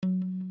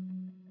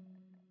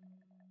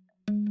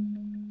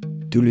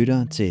Du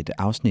lytter til et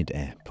afsnit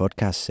af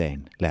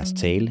podcastserien Lad os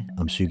tale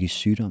om psykisk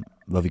sygdom,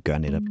 hvor vi gør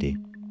netop det.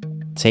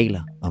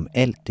 Taler om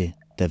alt det,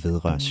 der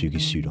vedrører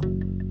psykisk sygdom.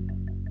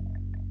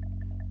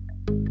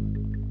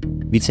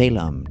 Vi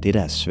taler om det,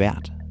 der er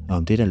svært, og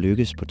om det, der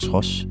lykkes på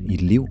trods i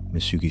et liv med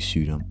psykisk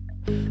sygdom.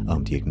 Og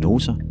om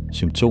diagnoser,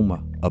 symptomer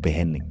og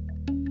behandling.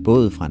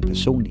 Både fra en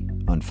personlig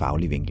og en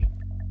faglig vinkel.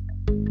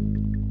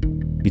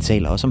 Vi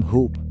taler også om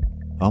håb,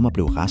 om at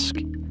blive rask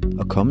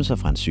og komme sig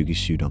fra en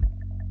psykisk sygdom.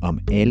 Om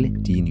alle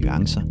de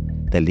nuancer,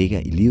 der ligger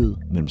i livet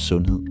mellem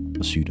sundhed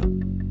og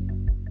sygdom.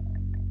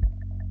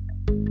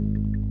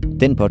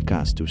 Den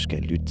podcast, du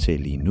skal lytte til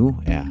lige nu,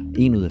 er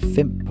 1 ud af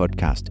 5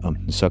 podcast om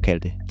den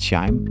såkaldte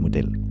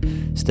CHIME-model,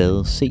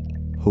 stadig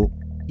C-H-I-M-I,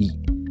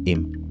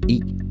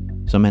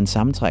 som er en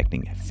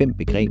sammentrækning af 5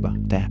 begreber,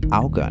 der er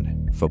afgørende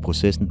for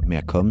processen med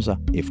at komme sig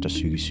efter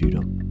psykisk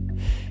sygdom.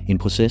 En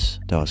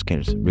proces, der også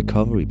kaldes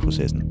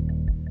recovery-processen.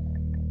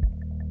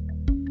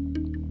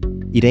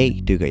 I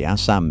dag dykker jeg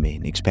sammen med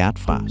en ekspert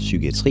fra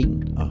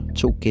psykiatrien og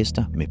 2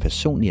 gæster med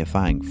personlig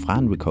erfaring fra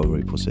en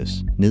recovery-proces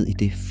ned i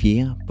det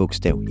 4.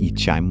 bogstav i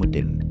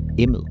CHIME-modellen,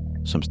 M'et,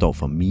 som står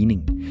for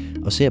meaning,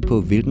 og ser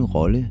på, hvilken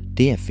rolle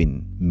det at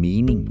finde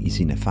mening i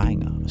sine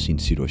erfaringer og sin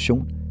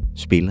situation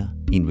spiller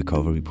i en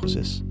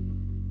recovery-proces.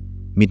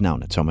 Mit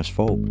navn er Thomas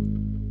Forb.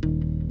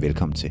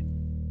 Velkommen til.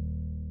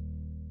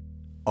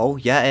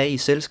 Og jeg er i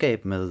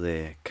selskab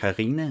med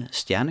Karina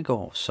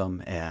Stjernegaard,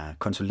 som er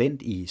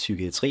konsulent i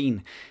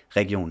psykiatrien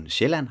Region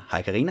Sjælland.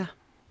 Hej Karina.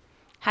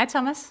 Hej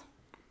Thomas.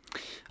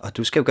 Og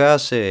du skal jo gøre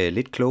os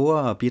lidt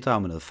klogere og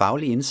bidrage med noget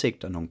faglig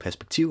indsigt og nogle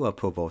perspektiver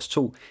på vores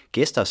 2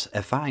 gæsters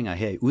erfaringer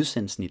her i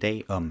udsendelsen i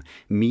dag om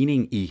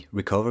mening i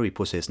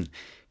recovery-processen.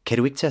 Kan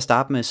du ikke til at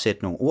starte med at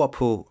sætte nogle ord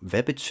på,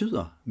 hvad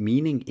betyder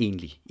mening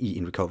egentlig i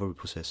en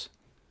recovery-proces?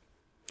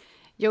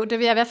 Jo, det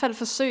vil jeg i hvert fald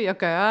forsøge at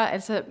gøre.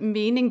 Altså,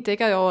 mening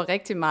dækker jo over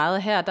rigtig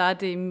meget. Her der er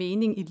det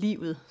mening i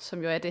livet,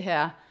 som jo er det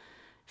her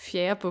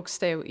 4.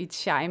 bogstav i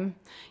CHIME.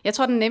 Jeg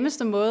tror, den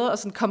nemmeste måde at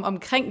sådan komme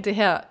omkring det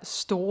her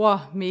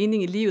store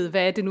mening i livet,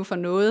 hvad er det nu for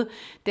noget,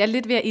 det er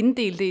lidt ved at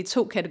inddele det i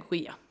 2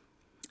 kategorier,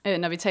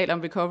 når vi taler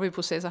om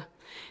recovery-processer.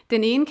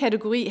 Den ene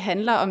kategori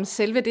handler om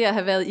selve det at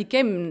have været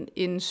igennem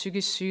en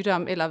psykisk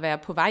sygdom, eller være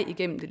på vej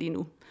igennem det lige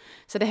nu.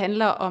 Så det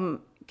handler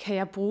om, kan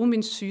jeg bruge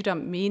min sygdom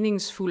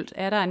meningsfuldt?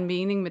 Er der en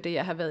mening med det,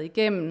 jeg har været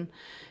igennem?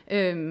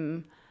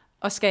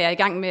 Og skal jeg i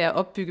gang med at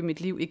opbygge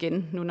mit liv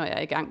igen, nu når jeg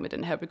er i gang med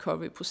den her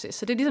recovery-proces?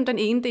 Så det er ligesom den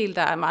ene del,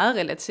 der er meget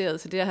relateret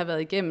til det at have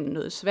været igennem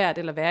noget svært,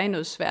 eller være i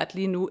noget svært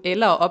lige nu,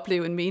 eller at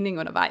opleve en mening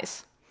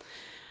undervejs.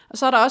 Og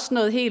så er der også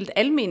noget helt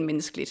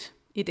almenmenneskeligt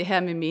i det her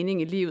med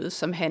mening i livet,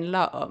 som handler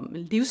om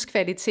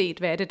livskvalitet.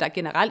 Hvad er det, der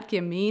generelt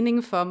giver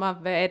mening for mig?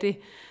 Hvad er det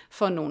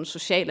for nogle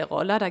sociale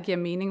roller, der giver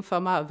mening for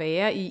mig at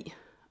være i?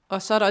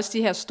 Og så er der også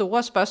de her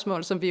store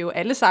spørgsmål, som vi jo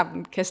alle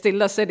sammen kan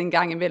stille os selv en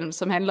gang imellem,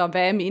 som handler om,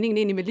 hvad er meningen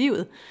egentlig med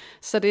livet?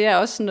 Så det er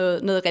også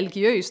noget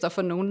religiøst, og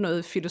for nogen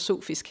noget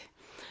filosofisk.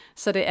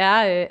 Så det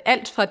er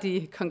alt fra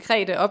de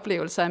konkrete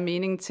oplevelser af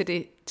mening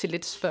til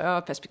lidt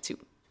større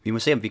perspektiv. Vi må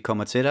se, om vi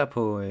kommer tættere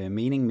på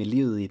meningen med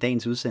livet i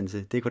dagens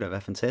udsendelse. Det kunne da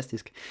være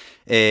fantastisk.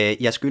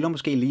 Jeg skylder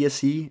måske lige at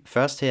sige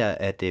først her,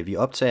 at vi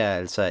optager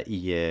altså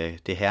i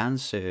det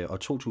herrens år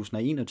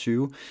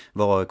 2021,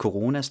 hvor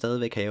corona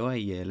stadigvæk haver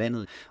i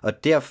landet.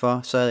 Og derfor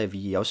så er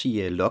vi også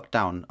i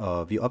lockdown,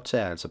 og vi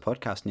optager altså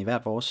podcasten i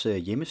hvert vores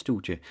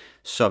hjemmestudie.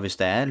 Så hvis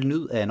der er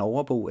lyd af en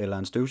overbo, eller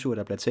en støvsuger,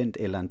 der bliver tændt,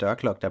 eller en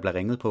dørklokke, der bliver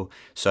ringet på,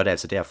 så er det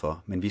altså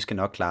derfor. Men vi skal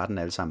nok klare den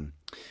alle sammen.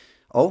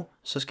 Og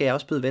så skal jeg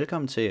også byde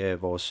velkommen til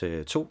vores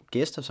 2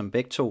 gæster, som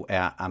begge 2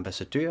 er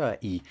ambassadører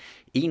i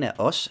En af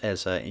os,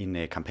 altså en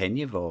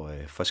kampagne, hvor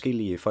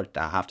forskellige folk,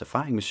 der har haft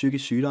erfaring med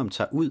psykisk sygdom,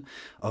 tager ud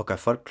og gør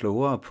folk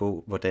klogere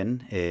på,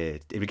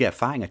 hvilke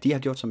erfaringer de har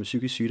gjort sig med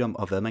psykisk sygdom,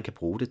 og hvad man kan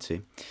bruge det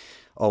til.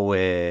 Og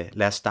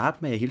lad os starte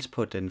med at hilse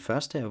på den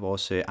første af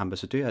vores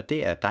ambassadører.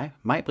 Det er dig,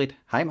 Maj-Britt.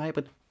 Hej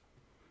Maj-Britt.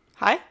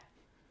 Hej.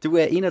 Du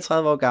er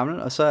 31 år gammel,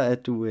 og så er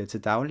du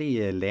til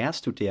daglig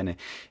lærerstuderende.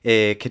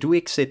 Kan du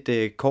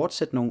ikke kort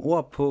sætte nogle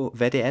ord på,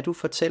 hvad det er, du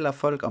fortæller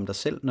folk om dig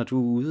selv, når du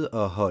er ude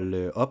og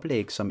holde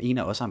oplæg som en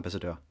af os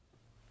ambassadører?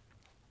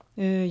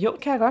 Jo,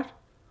 kan jeg godt.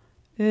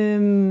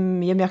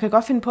 Jamen, jeg kan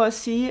godt finde på at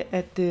sige,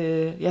 at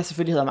jeg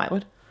selvfølgelig hedder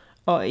Maj-Britt,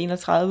 og er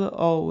 31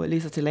 og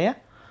læser til lærer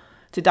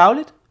til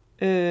dagligt.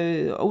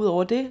 Og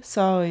udover det,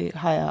 så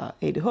har jeg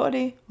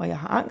ADHD, og jeg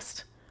har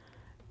angst.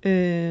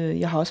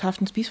 Jeg har også haft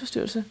en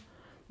spiseforstyrrelse.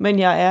 Men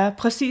jeg er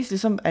præcis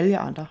ligesom alle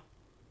andre.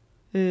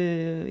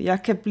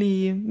 Jeg kan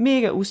blive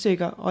mega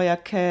usikker, og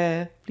jeg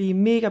kan blive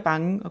mega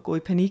bange og gå i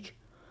panik,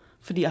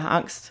 fordi jeg har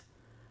angst.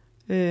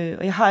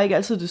 Og jeg har ikke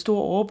altid det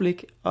store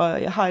overblik,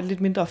 og jeg har et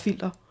lidt mindre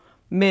filter.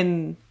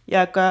 Men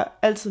jeg gør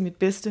altid mit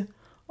bedste,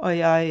 og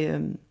jeg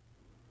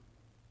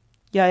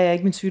er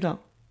ikke min sygdom.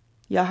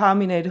 Jeg har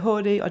min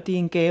ADHD, og det er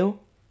en gave,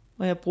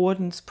 og jeg bruger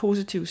dens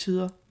positive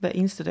sider hver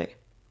eneste dag.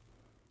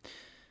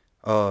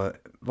 Og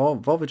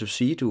hvor vil du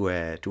sige, du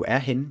er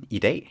henne i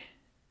dag?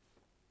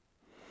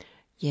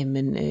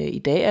 Jamen, i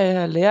dag er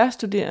jeg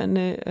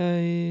lærerstuderende,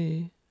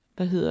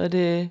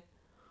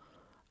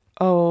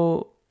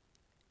 og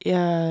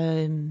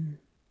jeg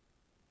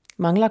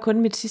mangler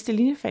kun mit sidste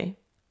linjefag.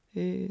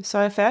 Så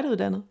er jeg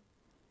færdiguddannet.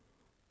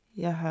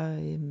 Jeg har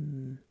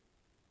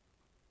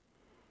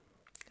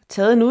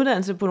taget en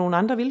uddannelse på nogle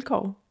andre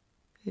vilkår,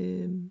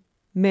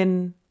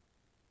 men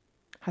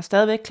har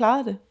stadigvæk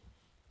klaret det.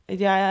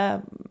 At jeg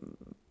er...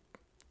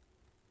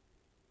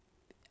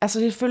 Altså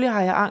selvfølgelig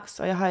har jeg angst,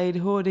 og jeg har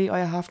ADHD, og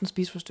jeg har haft en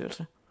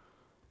spiseforstyrrelse.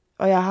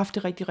 Og jeg har haft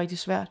det rigtig, rigtig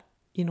svært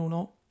i nogle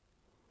år.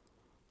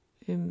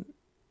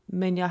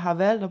 Men jeg har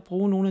valgt at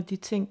bruge nogle af de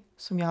ting,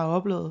 som jeg har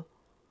oplevet,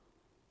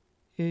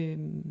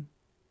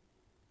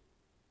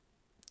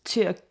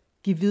 til at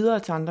give videre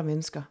til andre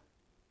mennesker.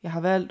 Jeg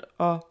har valgt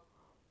at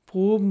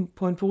bruge dem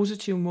på en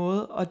positiv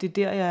måde, og det er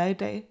der, jeg er i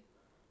dag.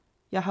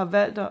 Jeg har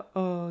valgt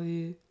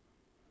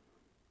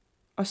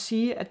at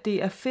sige, at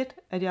det er fedt,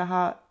 at jeg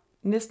har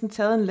næsten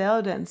taget en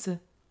læreruddannelse.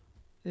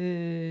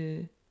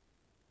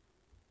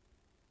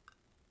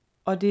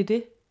 Og det er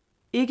det.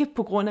 Ikke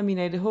på grund af min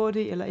ADHD,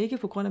 eller ikke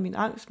på grund af min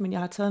angst, men jeg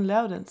har taget en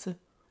læreruddannelse.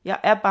 Jeg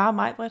er bare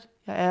Maj-Britt.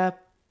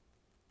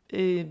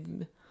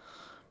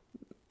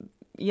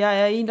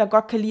 Jeg er en, der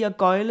godt kan lide at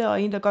gøjle,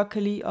 og en, der godt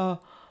kan lide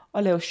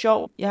at lave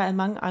sjov. Jeg er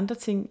mange andre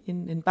ting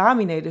end bare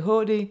min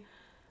ADHD,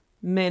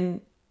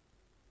 men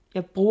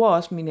jeg bruger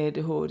også min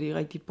ADHD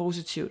rigtig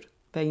positivt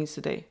hver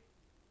eneste dag.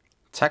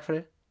 Tak for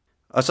det.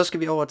 Og så skal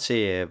vi over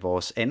til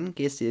vores anden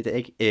gæst i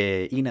dag,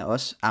 en af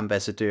os,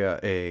 ambassadør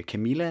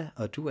Camilla,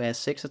 og du er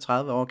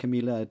 36 år,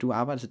 Camilla, og du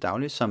arbejder til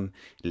daglig som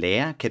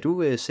lærer. Kan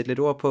du sætte lidt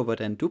ord på,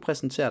 hvordan du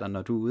præsenterer dig,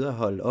 når du er ude og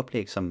holde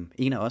oplæg som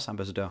en af os,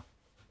 ambassadør?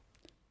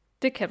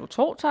 Det kan du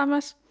tro,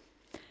 Thomas.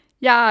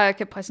 Jeg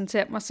kan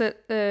præsentere mig selv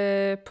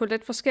på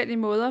lidt forskellige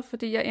måder,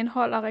 fordi jeg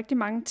indeholder rigtig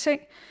mange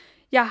ting.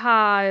 Jeg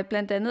har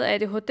blandt andet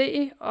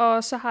ADHD,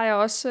 og så har jeg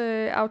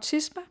også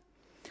autisme.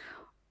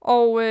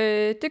 Og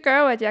det gør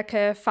jo, at jeg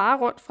kan fare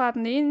rundt fra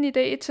den ene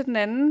idé til den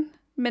anden,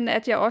 men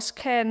at jeg også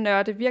kan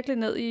nørde virkelig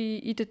ned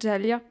i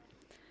detaljer.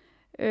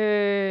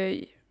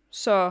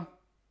 Så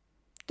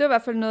det er i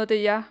hvert fald noget af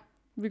det, jeg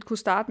vil kunne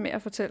starte med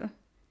at fortælle.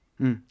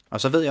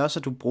 Og så ved jeg også,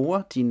 at du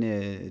bruger din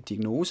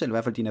diagnose, eller i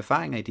hvert fald dine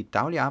erfaringer i dit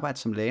daglige arbejde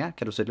som lærer.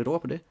 Kan du sætte lidt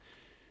ord på det?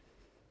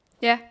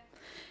 Ja,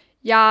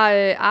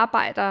 jeg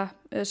arbejder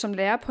som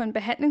lærer på en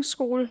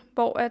behandlingsskole,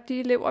 hvor at de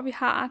elever, vi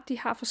har, de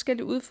har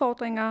forskellige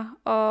udfordringer,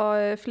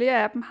 og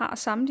flere af dem har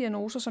samme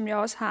diagnoser, som jeg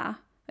også har.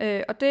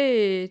 Og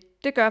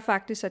det gør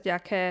faktisk, at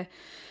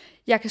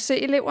jeg kan se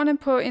eleverne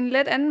på en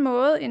lidt anden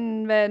måde,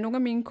 end hvad nogle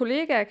af mine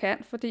kollegaer kan,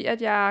 fordi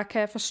at jeg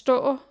kan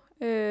forstå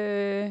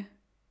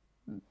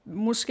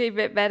måske,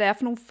 hvad det er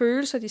for nogle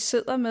følelser, de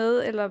sidder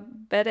med, eller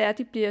hvad det er,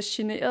 de bliver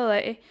generet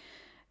af.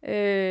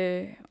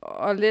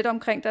 Og lidt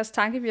omkring deres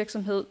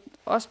tankevirksomhed,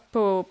 også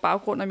på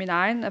baggrund af min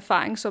egen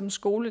erfaring som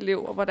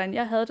skoleelev, og hvordan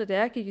jeg havde det, da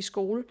jeg gik i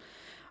skole,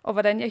 og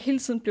hvordan jeg hele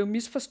tiden blev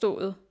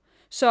misforstået.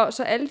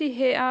 Så alle de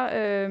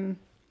her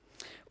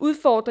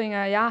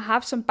udfordringer, jeg har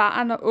haft som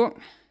barn og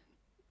ung,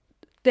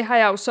 det har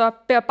jeg jo så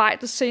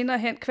bearbejdet senere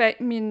hen kvad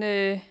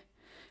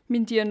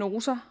mine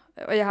diagnoser,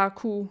 og jeg har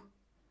kunne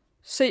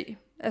se,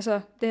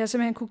 altså det har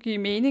simpelthen kunne give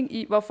mening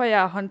i, hvorfor jeg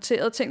har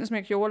håndteret tingene, som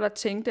jeg gjorde, eller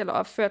tænkte, eller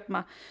opført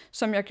mig,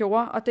 som jeg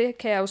gjorde, og det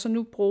kan jeg jo så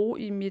nu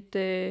bruge i mit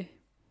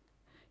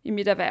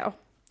erhverv.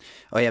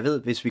 Og jeg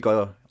ved, hvis vi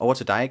går over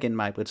til dig igen,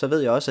 Maj-Britt, så ved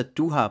jeg også, at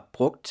du har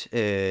brugt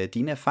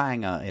dine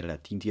erfaringer, eller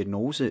din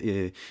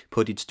diagnose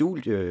på dit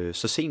studie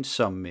så sent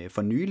som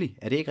for nylig.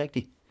 Er det ikke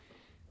rigtigt?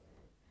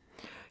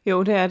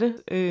 Jo, det er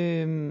det.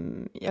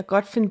 Jeg kan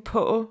godt finde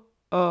på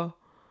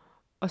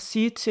at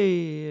sige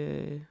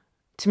til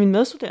mine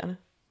medstuderende,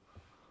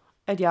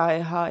 at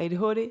jeg har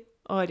ADHD,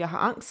 og at jeg har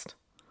angst,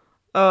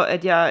 og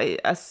at jeg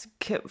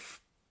kan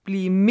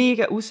blive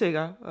mega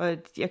usikker, og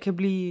at jeg kan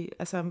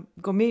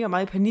gå mega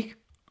meget i panik,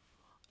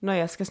 når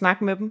jeg skal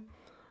snakke med dem.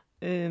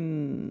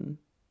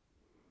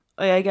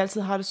 Og jeg ikke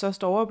altid har det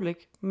største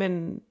overblik,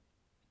 men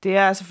det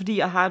er altså fordi,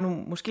 jeg har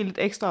nogle måske lidt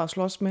ekstra at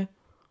slås med,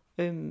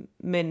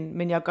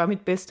 men jeg gør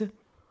mit bedste,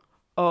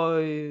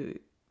 og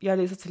jeg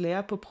læser til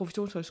lærer på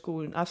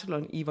Professionshøjskolen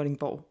Absalon i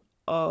Vordingborg.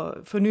 Og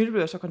for nylig blev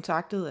jeg så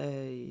kontaktet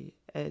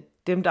af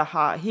dem, der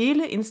har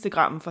hele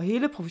Instagrammen for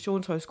hele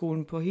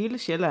Professionshøjskolen på hele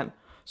Sjælland,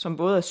 som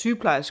både er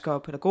sygeplejersker,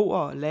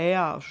 pædagoger,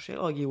 lærere og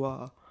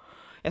socialrådgivere.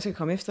 Jeg skal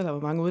komme efter,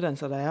 hvor mange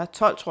uddannelser der er.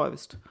 12, tror jeg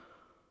vist.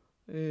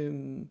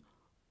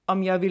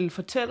 Om jeg ville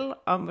fortælle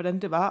om, hvordan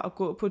det var at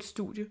gå på et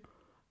studie,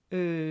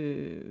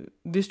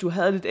 hvis du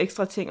havde lidt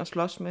ekstra ting at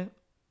slås med.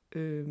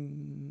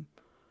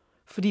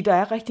 Fordi der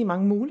er rigtig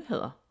mange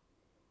muligheder.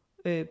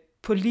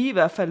 På lige i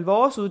hvert fald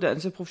vores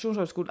uddannelse,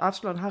 Professionshøjskolen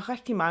Absalon, har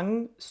rigtig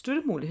mange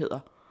støttemuligheder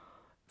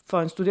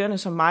for en studerende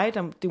som mig,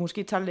 der det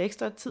måske tager lidt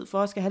ekstra tid for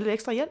at skal have lidt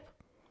ekstra hjælp.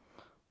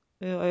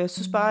 Og jeg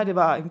synes bare, at det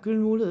var en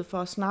gylden mulighed for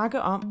at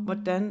snakke om,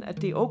 hvordan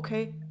at det er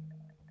okay,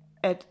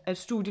 at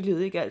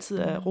studielivet ikke altid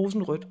er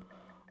rosenrødt.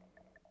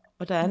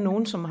 Og der er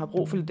nogen, som har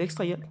brug for lidt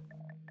ekstra hjælp.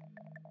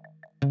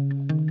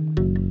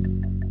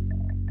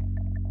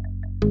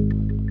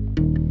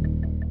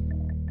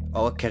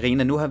 Og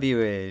Karina, nu har vi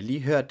jo lige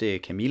hørt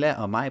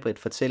Camilla og Maj-Britt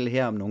fortælle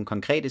her om nogle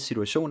konkrete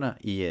situationer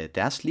i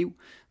deres liv,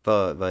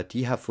 hvor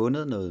de har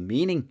fundet noget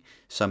mening,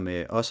 som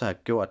også har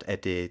gjort,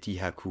 at de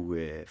har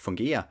kunne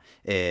fungere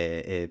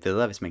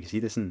bedre, hvis man kan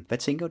sige det sådan. Hvad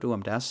tænker du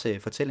om deres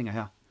fortællinger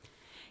her?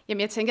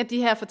 Jamen, jeg tænker, at de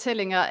her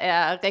fortællinger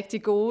er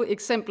rigtig gode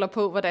eksempler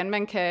på, hvordan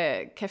man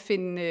kan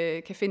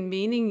finde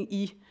mening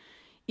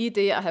i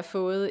det at have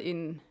fået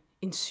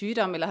en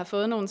sygdom, eller have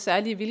fået nogle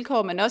særlige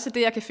vilkår, men også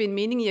det at kan finde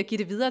mening i at give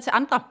det videre til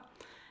andre.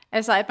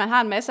 Altså, at man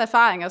har en masse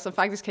erfaringer, som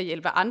faktisk kan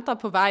hjælpe andre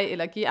på vej,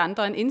 eller give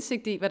andre en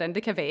indsigt i, hvordan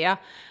det kan være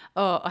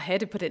at have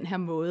det på den her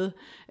måde.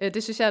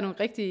 Det synes jeg er nogle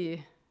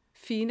rigtig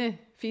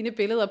fine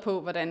billeder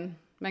på, hvordan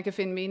man kan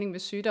finde mening med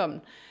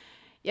sygdommen.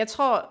 Jeg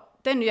tror,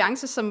 den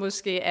nuance, som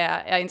måske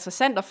er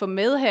interessant at få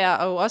med her,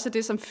 og også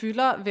det, som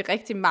fylder ved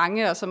rigtig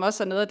mange, og som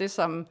også er noget af det,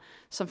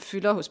 som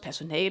fylder hos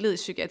personalet i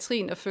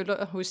psykiatrien og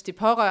fylder hos de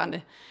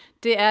pårørende,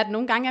 det er, at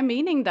nogle gange er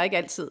meningen der ikke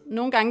altid.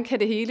 Nogle gange kan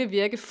det hele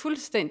virke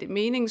fuldstændig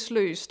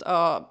meningsløst,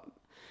 og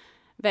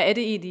hvad er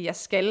det egentlig, jeg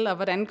skal, og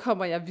hvordan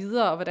kommer jeg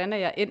videre, og hvordan er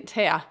jeg endt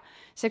her?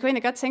 Så jeg kunne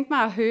egentlig godt tænke mig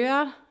at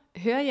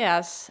høre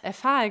jeres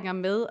erfaringer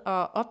med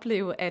at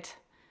opleve, at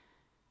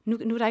nu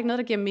er der ikke noget,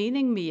 der giver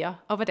mening mere,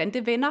 og hvordan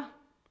det vender.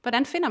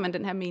 Hvordan finder man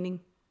den her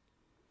mening?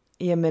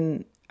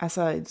 Jamen,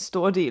 altså en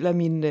stor del af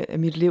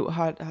mit liv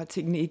har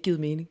tingene ikke givet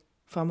mening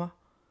for mig.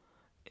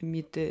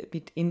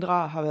 Mit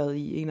indre har været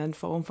i en eller anden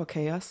form for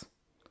kaos.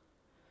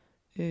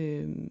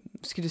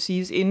 Skal det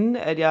siges, inden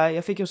at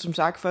jeg fik jo som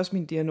sagt først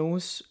min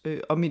diagnose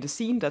og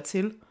medicin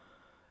dertil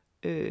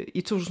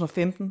i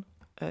 2015.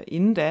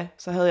 Inden da,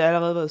 så havde jeg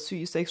allerede været syg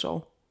i 6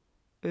 år.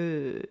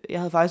 Jeg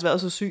havde faktisk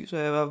været så syg, så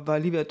jeg var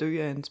lige ved at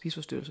dø af en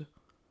spiseforstyrrelse.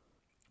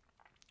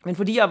 Men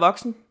fordi jeg er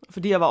voksen, og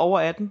fordi jeg var over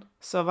 18,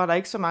 så var der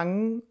ikke så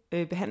mange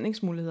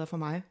behandlingsmuligheder for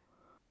mig.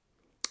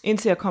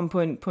 Indtil jeg kom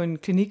på en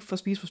klinik for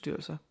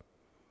spiseforstyrrelser.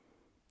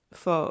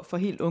 For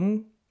helt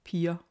unge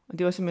piger. Og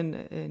det var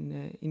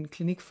simpelthen en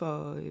klinik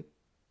for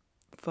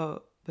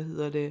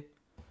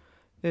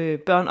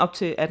børn op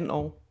til 18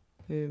 år.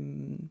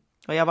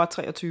 Og jeg var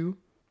 23.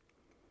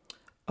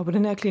 Og på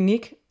den her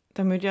klinik,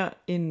 der mødte jeg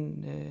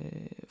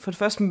for det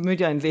første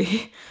mødte jeg en læge,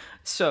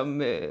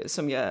 som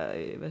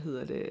jeg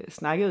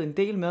snakkede en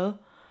del med,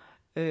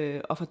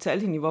 og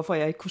fortalte hende, hvorfor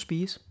jeg ikke kunne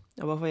spise,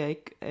 og hvorfor jeg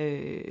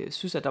ikke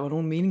synes, at der var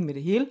nogen mening med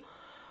det hele.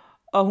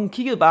 Og hun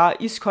kiggede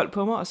bare iskoldt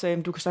på mig og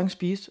sagde, du kan sagtens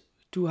spise,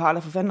 du har da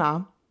for fanden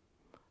arme.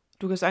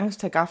 Du kan sagtens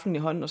tage gaflen i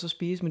hånden og så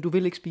spise, men du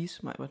vil ikke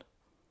spise, Majbert.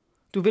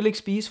 Du vil ikke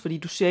spise, fordi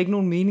du ser ikke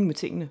nogen mening med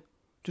tingene.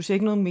 Du ser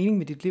ikke nogen mening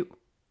med dit liv.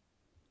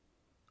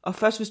 Og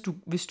først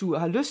hvis du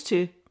har lyst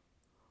til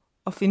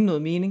at finde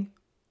noget mening,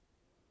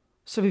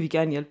 så vil vi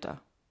gerne hjælpe dig.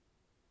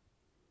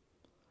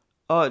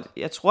 Og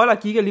jeg tror, der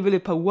gik alligevel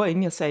et par uger,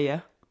 inden jeg sagde ja.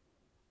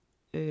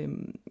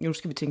 Nu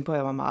skal vi tænke på, at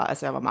jeg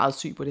var meget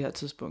syg på det her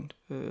tidspunkt.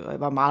 Og jeg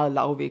var meget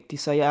lavvægtig,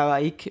 så jeg var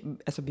ikke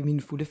ved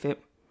mine fulde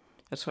 5.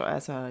 Jeg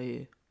tror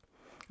jeg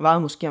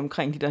vejede måske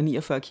omkring de der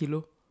 49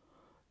 kilo.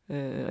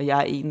 Og jeg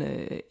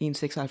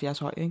er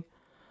 1,76 høj, ikke?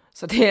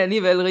 Så det er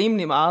alligevel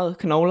rimelig meget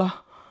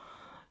knogler.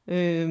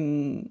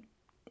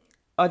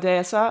 Og da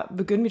jeg så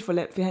begyndte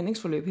mit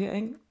behandlingsforløb her,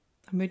 ikke,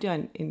 der mødte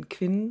jeg en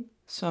kvinde,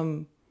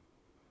 som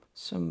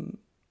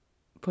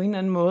på en eller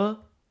anden måde,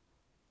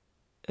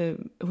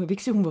 hun vil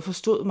ikke sige, hun var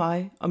forstået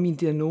mig og min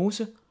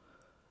diagnose,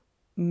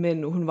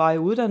 men hun var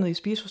jo uddannet i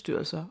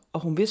spiseforstyrrelser, og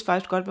hun vidste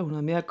faktisk godt, hvad hun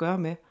havde med at gøre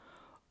med.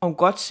 Og hun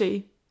kunne godt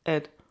se,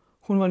 at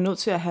hun var nødt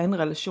til at have en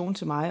relation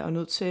til mig, og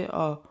nødt til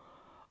at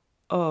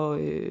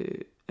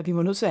vi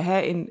var nødt til at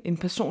have en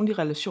personlig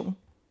relation,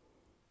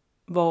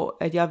 hvor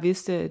at jeg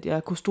vidste, at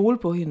jeg kunne stole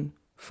på hende,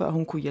 før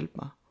hun kunne hjælpe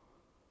mig.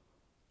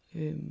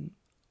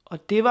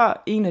 Og det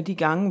var en af de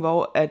gange,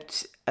 hvor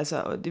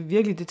det er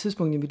virkelig det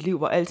tidspunkt i mit liv,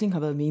 hvor alting har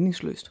været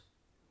meningsløst.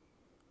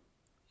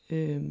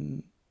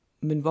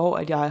 Men hvor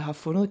at jeg har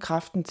fundet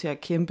kraften til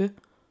at kæmpe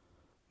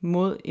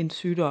mod en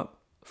sygdom,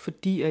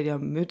 fordi at jeg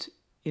mødte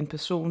en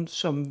person,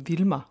 som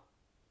ville mig.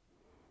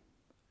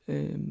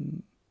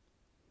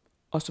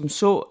 Og som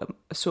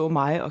så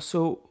mig og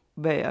så,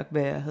 hvad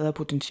jeg havde af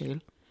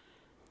potentiale.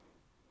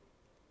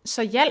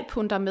 Så hjalp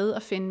hun dig med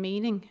at finde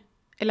mening?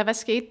 Eller hvad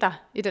skete der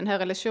i den her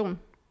relation?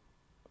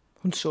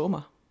 Hun så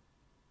mig.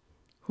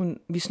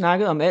 Vi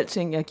snakkede om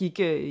alting. Jeg gik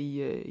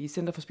i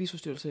Center for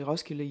Spiseforstyrrelser i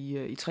Roskilde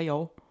i 3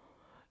 år.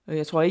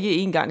 Jeg tror ikke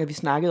en gang, at vi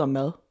snakkede om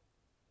mad.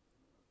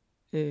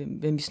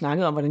 Men vi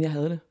snakkede om, hvordan jeg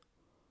havde det.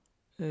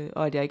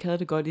 Og at jeg ikke havde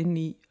det godt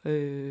indeni.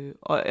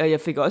 Og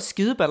jeg fik også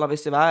skideballer,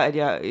 hvis det var, at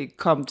jeg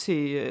kom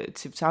til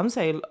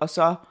samtale, og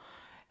så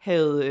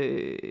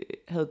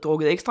havde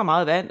drukket ekstra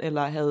meget vand,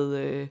 eller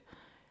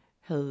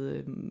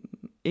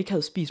ikke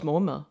havde spist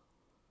morgenmad.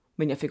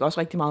 Men jeg fik også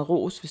rigtig meget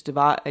ros, hvis det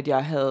var, at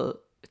jeg havde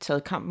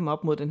taget kampen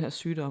op mod den her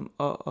sygdom,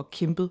 og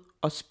kæmpet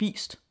og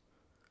spist.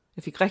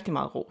 Jeg fik rigtig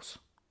meget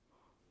ros.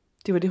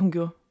 Det var det, hun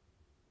gjorde.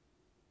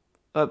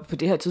 Og på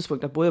det her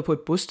tidspunkt, der boede jeg på et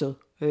bosted,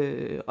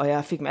 og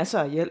jeg fik masser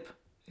af hjælp.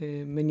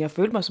 Men jeg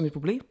følte mig som et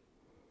problem.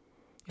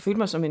 Jeg følte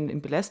mig som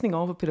en belastning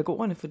over for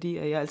pædagogerne, fordi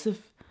jeg altid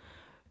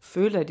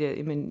følte, at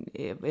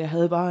jeg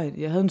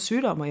havde en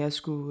sygdom, og jeg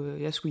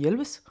skulle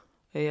hjælpes.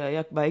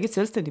 Jeg var ikke et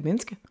selvstændigt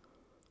menneske.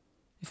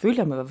 Det følte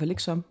jeg mig i hvert fald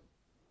ikke som.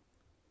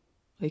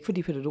 Og ikke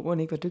fordi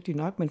pædagogerne ikke var dygtige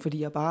nok, men fordi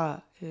jeg bare,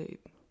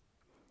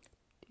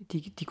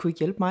 de kunne ikke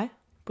hjælpe mig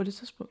på det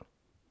tidspunkt.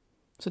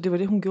 Så det var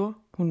det, hun gjorde.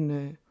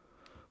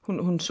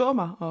 Hun så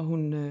mig, og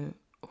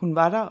hun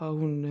var der, og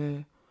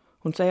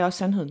hun sagde også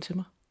sandheden til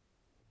mig.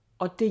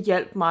 Og det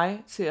hjalp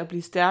mig til at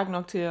blive stærk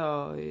nok til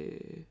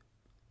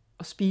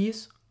at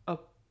spise,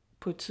 og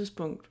på et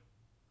tidspunkt,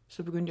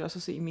 så begyndte jeg også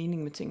at se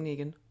mening med tingene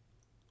igen.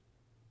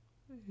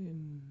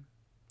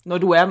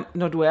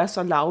 Når du er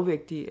så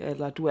lavvægtig,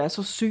 eller du er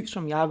så syg,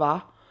 som jeg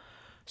var,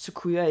 så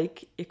kunne jeg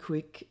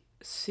ikke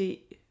se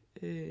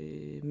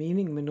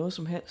mening med noget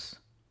som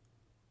helst.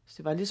 Så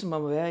det var ligesom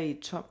at være i et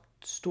tomt,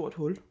 stort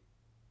hul.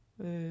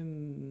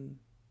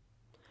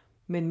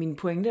 Men min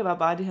pointe var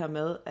bare det her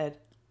med, at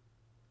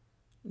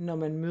når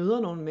man møder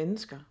nogle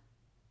mennesker,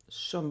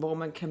 hvor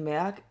man kan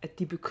mærke, at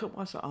de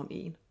bekymrer sig om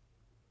en,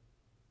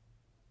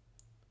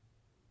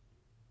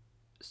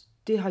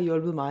 det har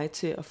hjulpet mig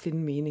til at finde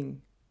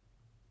mening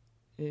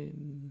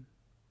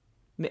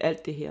med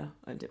alt det her.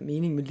 Altså,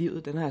 mening med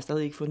livet, den har jeg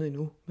stadig ikke fundet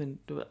endnu. Men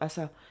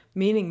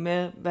mening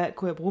med, hvad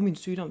kunne jeg bruge min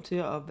sygdom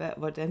til, og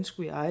hvordan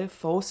skulle jeg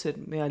fortsætte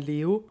med at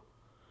leve?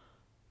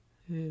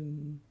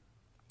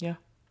 Ja.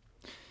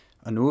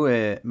 Og nu,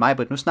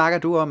 Maj-Britt, nu snakker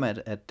du om,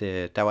 at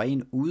der var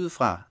en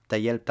udefra, der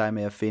hjalp dig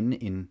med at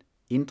finde en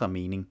indre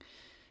mening.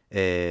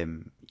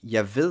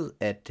 Jeg ved,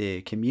 at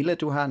Camilla,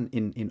 du har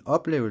en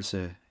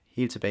oplevelse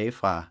helt tilbage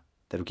fra,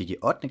 da du gik i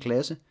 8.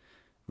 klasse,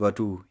 hvor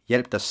du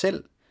hjalp dig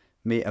selv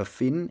med at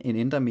finde en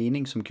indre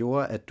mening, som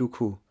gjorde, at du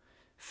kunne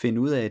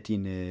finde ud af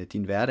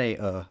din hverdag,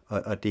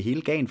 og det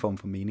hele gav en form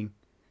for mening.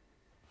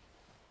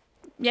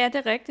 Ja, det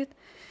er rigtigt.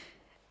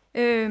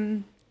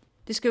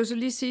 Det skal jo så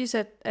lige siges,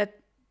 at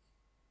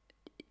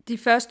de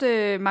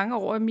første mange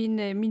år af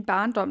min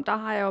barndom, der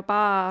har jeg jo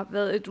bare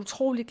været et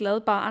utroligt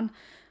glad barn,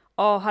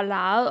 og har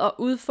leget og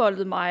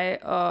udfoldet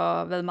mig,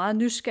 og været meget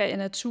nysgerrig i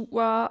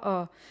natur,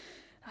 og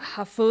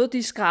har fået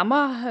de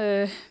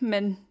skrammer,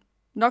 man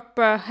nok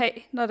bør have,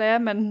 når det er,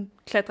 at man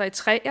klatrer i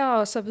træer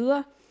og så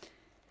videre.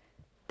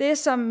 Det,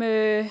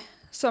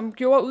 som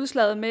gjorde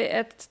udslaget med,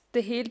 at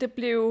det hele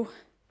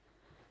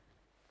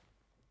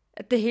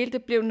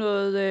det blev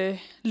noget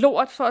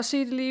lort, for at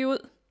sige det lige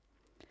ud,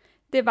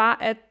 det var,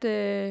 at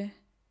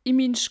i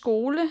min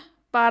skole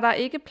var der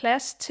ikke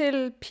plads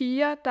til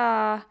piger,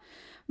 der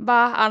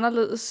var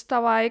anderledes. Der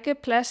var ikke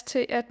plads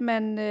til, at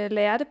man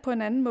lærte på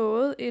en anden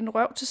måde end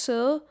røv til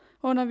sæde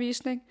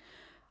undervisning.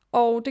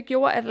 Og det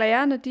gjorde, at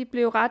lærerne de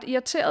blev ret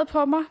irriteret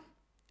på mig.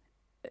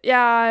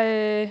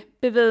 Jeg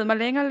bevægede mig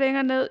længere og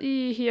længere ned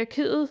i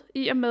hierarkiet,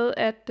 i og med,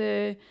 at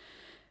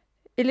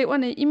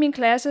eleverne i min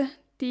klasse,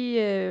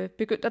 de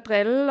begyndte at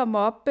drille og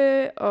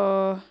mobbe,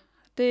 og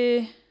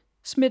det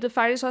smittede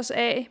faktisk også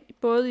af,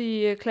 både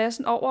i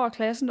klassen over og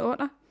klassen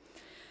under.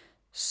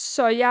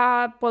 Så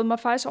jeg brød mig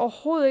faktisk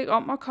overhovedet ikke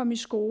om at komme i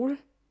skole.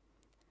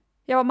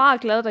 Jeg var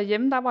meget glad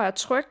derhjemme, der var jeg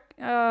tryg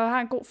og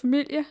har en god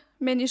familie,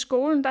 men i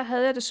skolen, der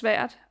havde jeg det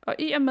svært. Og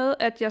i og med,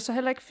 at jeg så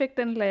heller ikke fik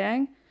den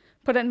læring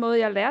på den måde,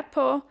 jeg lærte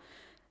på,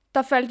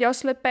 der faldt jeg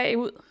også lidt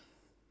bagud.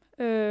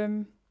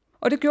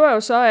 Og det gjorde jo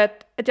så,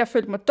 at jeg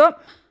følte mig dum.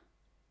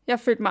 Jeg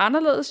følte mig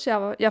anderledes,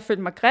 jeg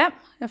følte mig grim,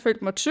 jeg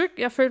følte mig tyk,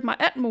 jeg følte mig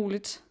alt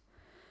muligt.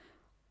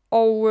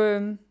 Og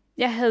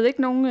jeg havde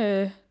ikke nogen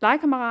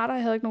legekammerater,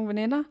 jeg havde ikke nogen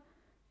veninder.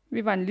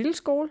 Vi var en lille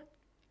skole.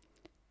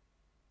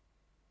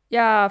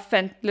 Jeg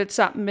fandt lidt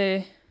sammen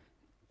med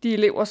de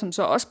elever, som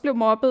så også blev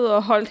mobbet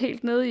og holdt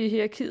helt nede i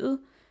hierarkiet,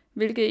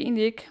 hvilket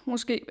egentlig ikke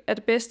måske er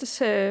det bedste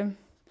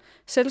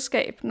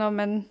selskab, når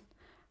man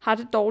har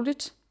det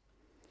dårligt.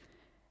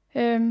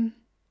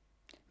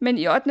 Men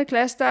i 8.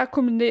 klasse, der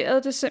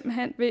kulminerede det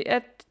simpelthen ved,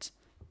 at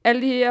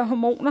alle de her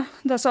hormoner,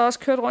 der så også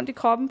kørte rundt i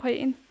kroppen på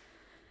en,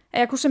 at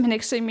jeg kunne simpelthen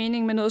ikke se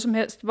mening med noget som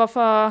helst,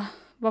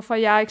 hvorfor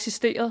jeg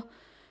eksisterede.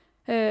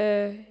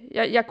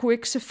 Jeg kunne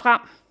ikke se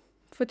frem,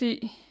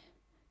 fordi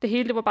det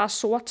hele det var bare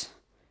sort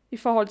i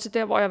forhold til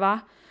der, hvor jeg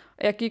var.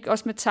 Og jeg gik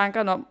også med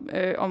tankerne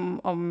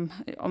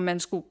om man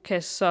skulle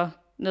kaste sig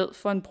ned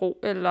for en bro.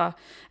 Eller,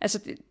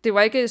 altså det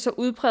var ikke så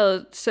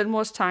udpræget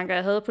selvmordstanker,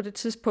 jeg havde på det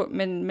tidspunkt,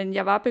 men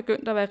jeg var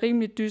begyndt at være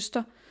rimelig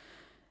dyster.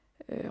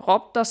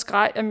 Råbte og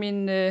skreg af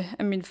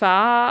min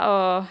far,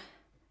 og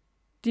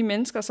de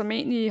mennesker, som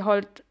egentlig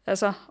holdt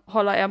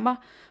af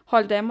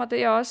mig,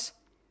 det er også.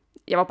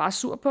 Jeg var bare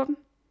sur på dem.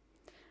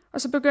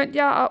 Og så begyndte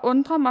jeg at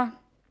undre mig,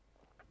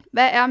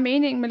 hvad er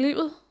meningen med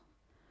livet?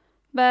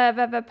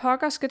 Hvad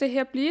pokker skal det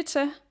her blive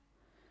til?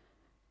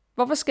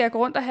 Hvorfor skal jeg gå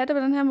rundt og have det på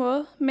den her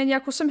måde? Men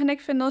jeg kunne simpelthen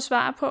ikke finde noget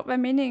svar på, hvad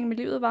meningen med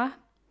livet var.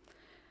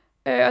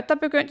 Og der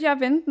begyndte jeg at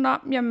vende den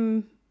om,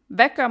 jamen,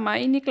 hvad gør mig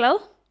egentlig glad?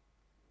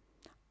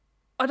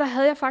 Og der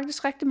havde jeg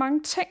faktisk rigtig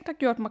mange ting, der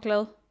gjorde mig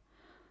glad.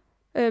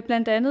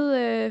 Blandt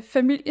andet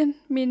familien.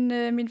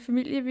 Min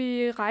familie,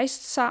 vi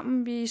rejste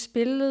sammen, vi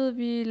spillede,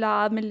 vi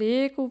legede med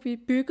Lego, vi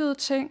byggede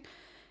ting,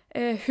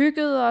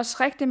 hyggede os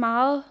rigtig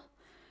meget.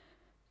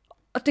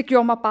 Og det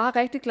gjorde mig bare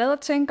rigtig glad at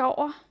tænke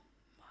over.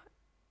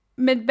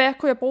 Men hvad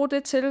kunne jeg bruge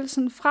det til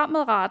sådan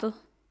fremadrettet?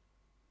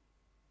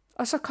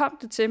 Og så kom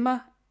det til mig,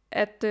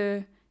 at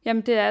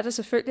Jamen det er da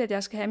selvfølgelig, at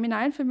jeg skal have min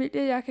egen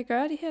familie, jeg kan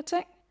gøre de her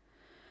ting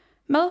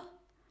med.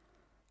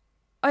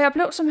 Og jeg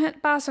blev simpelthen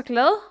bare så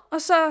glad,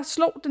 og så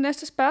slog det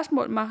næste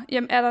spørgsmål mig.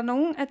 Jamen er der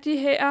nogen af de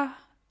her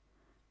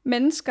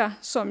mennesker,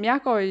 som jeg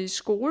går i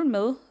skole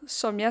med,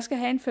 som jeg skal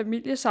have en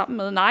familie sammen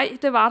med? Nej,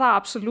 det var der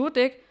absolut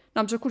ikke.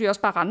 Nå, men så kunne de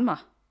også bare rende mig.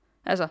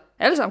 Altså,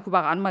 alle sammen kunne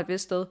bare rende mig et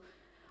vist sted.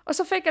 Og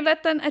så fik jeg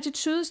lidt den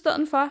attitude i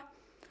stedet for.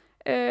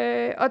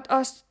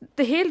 Og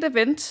det hele det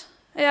vendte.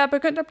 Jeg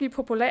begyndte at blive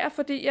populær,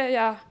 fordi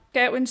jeg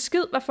gav en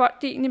skid, hvad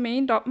folk de egentlig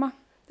mente om mig.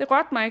 Det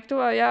rørte mig ikke. Det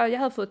var, jeg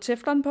havde fået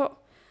teflon på.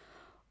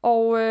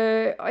 Og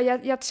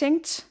jeg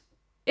tænkte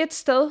et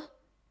sted,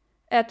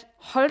 at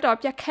hold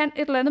op, jeg kan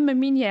et eller andet med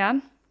min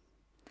hjerne.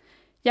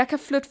 Jeg kan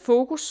flytte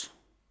fokus.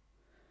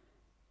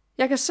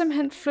 Jeg kan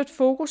simpelthen flytte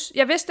fokus.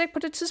 Jeg vidste ikke på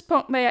det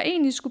tidspunkt, hvad jeg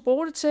egentlig skulle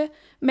bruge det til,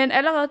 men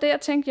allerede der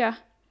tænkte jeg,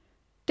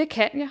 det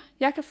kan jeg.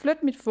 Jeg kan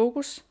flytte mit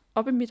fokus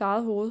op i mit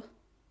eget hoved.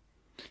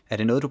 Er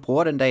det noget, du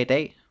bruger den dag i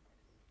dag?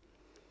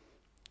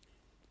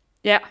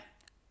 Ja,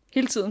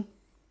 hele tiden.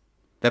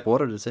 Hvad bruger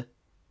du det til?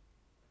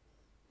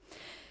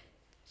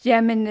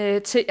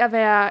 Jamen, til at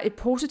være et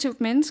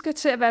positivt menneske,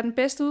 til at være den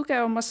bedste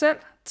udgave af mig selv,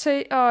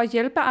 til at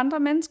hjælpe andre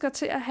mennesker,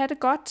 til at have det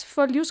godt,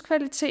 få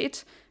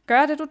livskvalitet,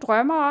 gøre det, du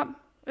drømmer om.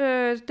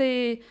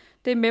 Det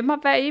er med mig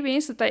hver evig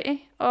eneste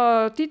dag,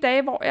 og de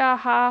dage, hvor jeg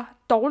har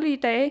dårlige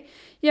dage,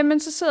 jamen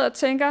så sidder jeg og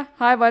tænker,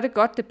 hej, hvor er det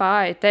godt, det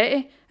bare er i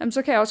dag. Jamen,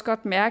 så kan jeg også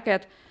godt mærke,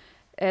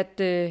 at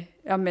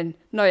jamen,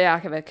 når jeg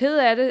kan være ked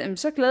af det, jamen,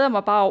 så glæder jeg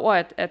mig bare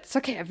over, at så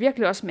kan jeg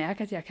virkelig også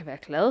mærke, at jeg kan være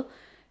glad.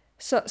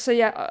 Så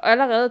jeg,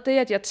 allerede det,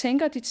 at jeg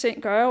tænker de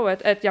ting, gør jo,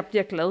 at jeg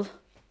bliver glad.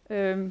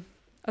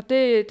 Og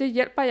det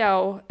hjælper jeg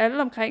jo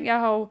alle omkring. Jeg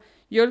har jo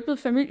hjulpet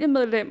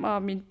familiemedlemmer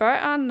og mine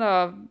børn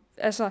og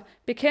altså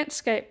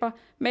bekendtskaber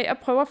med at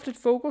prøve at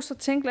flytte fokus og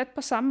tænke lidt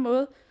på samme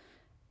måde.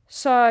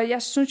 Så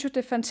jeg synes jo, det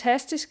er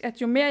fantastisk,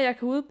 at jo mere jeg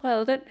kan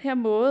udbrede den her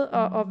måde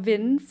at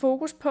vende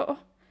fokus på,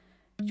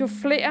 jo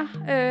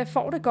flere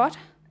får det godt.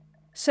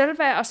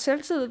 Selvværd og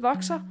selvtillid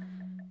vokser.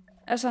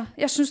 Altså,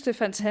 jeg synes, det er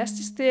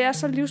fantastisk. Det er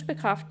så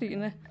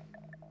livsbekræftende.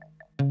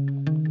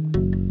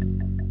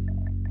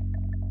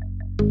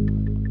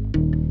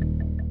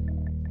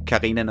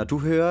 Karina, når du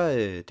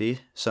hører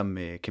det, som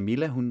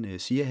Camilla hun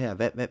siger her,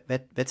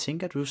 hvad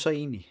tænker du så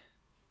egentlig?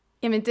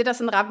 Jamen det, der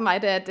sådan rammer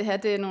mig, det er, at det her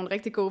det er nogle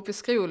rigtig gode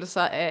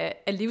beskrivelser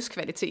af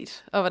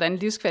livskvalitet, og hvordan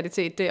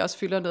livskvalitet det også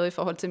fylder noget i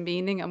forhold til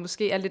mening, og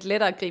måske er lidt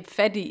lettere at gribe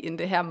fat i, end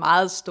det her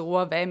meget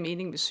store, hvad er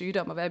mening med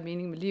sygdom, og hvad er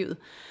mening med livet.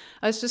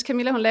 Og jeg synes,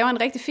 Camilla, hun laver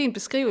en rigtig fin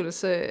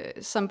beskrivelse,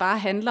 som bare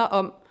handler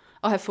om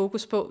at have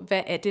fokus på,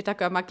 hvad er det, der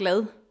gør mig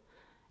glad?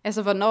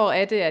 Altså, hvornår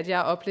er det, at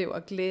jeg oplever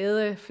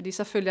glæde? Fordi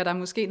så følger der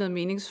måske noget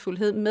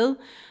meningsfuldhed med.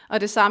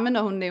 Og det samme,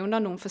 når hun nævner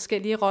nogle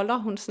forskellige roller.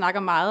 Hun snakker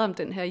meget om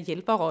den her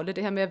hjælperrolle,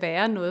 det her med at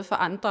være noget for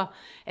andre,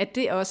 at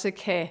det også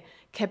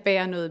kan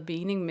bære noget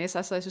mening med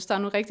sig. Så jeg synes, der er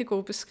nogle rigtig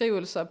gode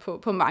beskrivelser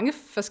på mange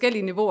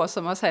forskellige niveauer,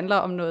 som også handler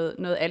om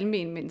noget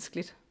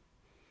almenmenneskeligt.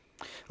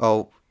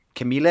 Og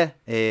Camilla,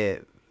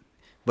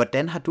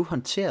 hvordan har du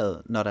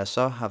håndteret, når der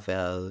så har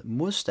været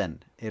modstand,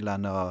 eller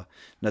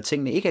når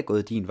tingene ikke er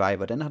gået din vej?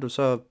 Hvordan har du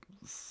så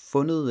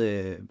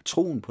fundet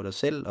troen på dig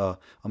selv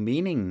og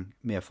meningen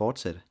med at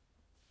fortsætte?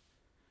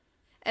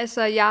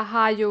 Altså, jeg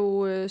har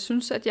jo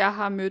synes, at jeg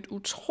har mødt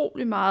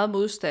utrolig meget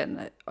modstand,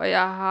 og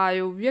jeg har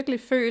jo virkelig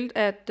følt,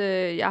 at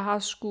jeg har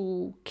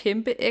skulle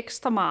kæmpe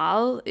ekstra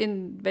meget,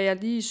 end hvad jeg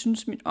lige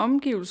synes, min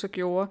omgivelser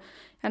gjorde.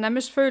 Jeg har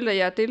nærmest følt, at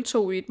jeg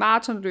deltog i et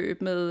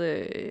maratonløb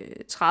med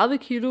 30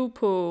 kilo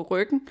på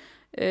ryggen,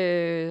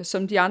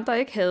 som de andre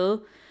ikke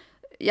havde.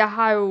 Jeg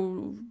har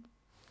jo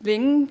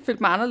længe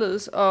følt mig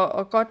anderledes,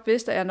 og godt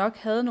vidste, at jeg nok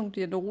havde nogle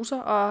diagnoser,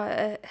 og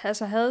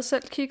altså havde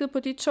selv kigget på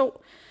de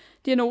 2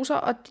 diagnoser,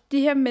 og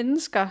de her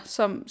mennesker,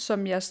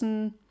 som jeg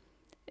sådan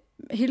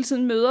hele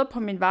tiden møder på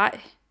min vej,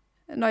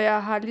 når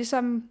jeg har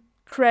ligesom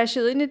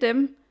crashet ind i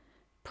dem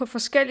på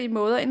forskellige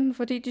måder, enten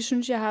fordi de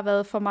synes, jeg har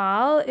været for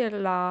meget,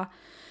 eller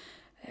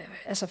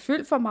altså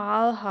fyldt for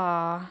meget,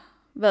 har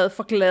været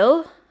for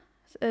glad.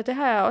 Det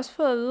har jeg også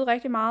fået at vide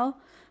rigtig meget.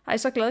 Ej,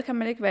 så glad kan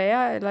man ikke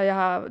være, eller jeg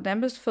har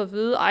nærmest fået at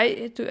vide,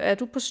 er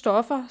du på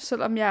stoffer,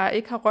 selvom jeg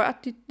ikke har rørt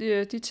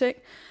de ting.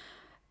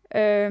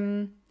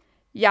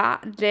 Jeg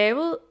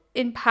lavede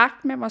en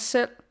pagt med mig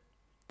selv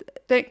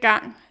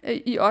dengang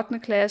i 8.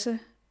 klasse,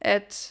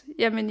 at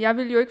jamen, jeg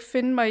ville jo ikke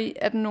finde mig i,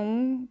 at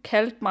nogen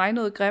kaldte mig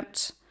noget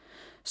grimt.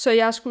 Så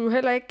jeg skulle jo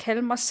heller ikke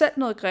kalde mig selv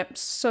noget grimt.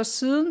 Så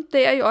siden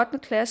der i 8.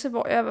 klasse,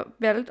 hvor jeg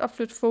valgte at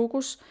flytte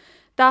fokus,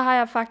 der har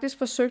jeg faktisk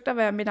forsøgt at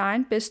være min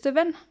egen bedste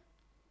ven.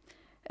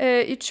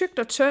 I tykt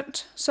og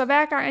tyndt. Så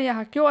hver gang jeg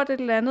har gjort et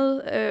eller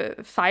andet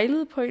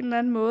fejlet på en eller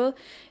anden måde,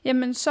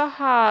 jamen så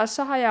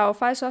har jeg jo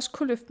faktisk også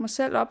kunne løfte mig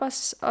selv op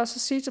og så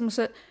sige til mig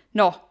selv,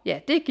 nå, ja,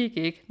 det gik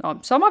ikke. Nå,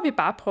 så må vi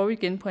bare prøve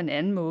igen på en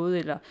anden måde.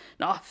 Eller,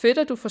 nå, fedt,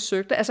 at du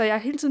forsøgte. Altså, jeg har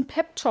hele tiden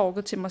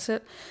pep-talket til mig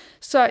selv.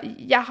 Så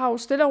jeg har jo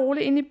stille og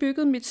roligt egentlig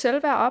bygget mit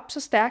selvværd op så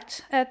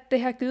stærkt, at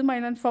det har givet mig en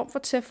eller anden form for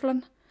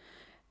teflon.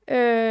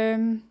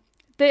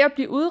 Det at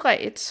blive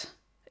udredt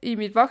i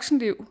mit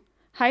voksenliv,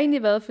 har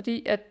egentlig været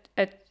fordi,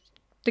 at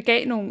det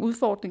gav nogle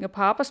udfordringer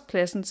på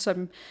arbejdspladsen,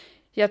 som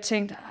jeg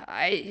tænkte,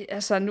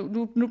 altså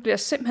nu bliver jeg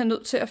simpelthen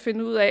nødt til at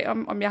finde ud af,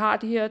 om jeg har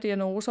de her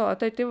diagnoser,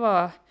 og det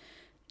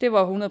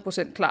var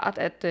 100% klart,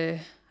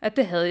 at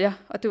det havde jeg,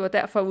 og det var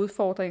derfor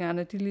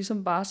udfordringerne, de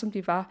ligesom var, som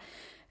de var.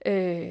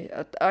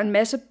 Og en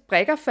masse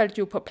brikker faldt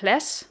jo på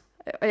plads,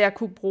 og jeg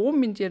kunne bruge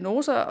mine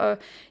diagnoser, og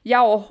jeg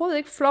er overhovedet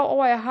ikke flov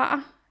over, at jeg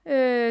har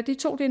de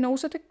 2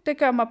 diagnoser. Det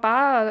gør mig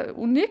bare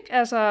unik.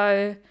 Altså,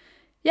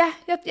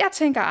 jeg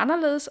tænker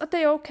anderledes, og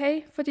det er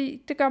okay,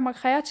 fordi det gør mig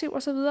kreativ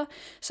og så videre.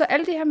 Så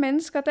alle de her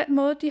mennesker, den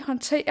måde, de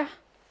håndterer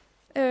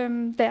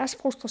deres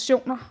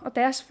frustrationer og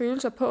deres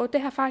følelser på,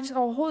 det har faktisk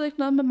overhovedet ikke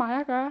noget med mig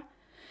at gøre.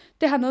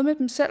 Det har noget med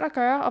dem selv at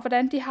gøre, og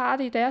hvordan de har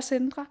det i deres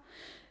indre.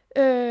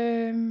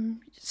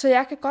 Så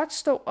jeg kan godt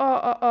stå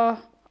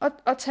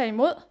og tage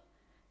imod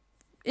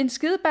en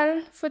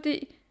skideballe,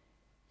 fordi,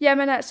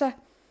 jamen altså,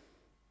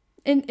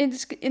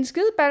 en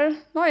skideballe,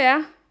 når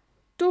ja,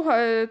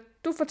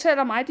 du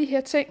fortæller mig de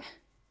her ting,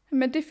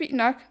 men det er fint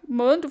nok.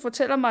 Måden, du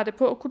fortæller mig det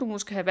på, kunne du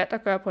måske have valgt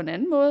at gøre på en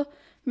anden måde,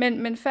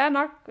 men fair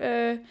nok,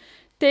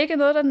 det er ikke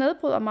noget, der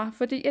nedbryder mig,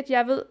 fordi at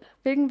jeg ved,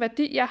 hvilken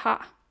værdi jeg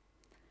har.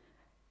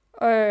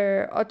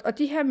 Og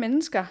de her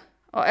mennesker,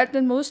 og al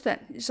den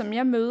modstand, som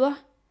jeg møder,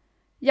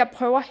 jeg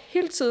prøver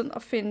hele tiden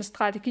at finde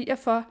strategier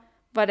for,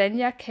 hvordan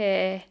jeg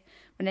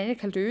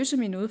kan løse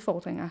mine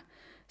udfordringer.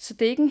 Så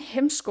det er ikke en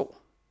hæmsko.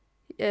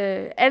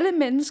 Alle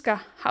mennesker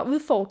har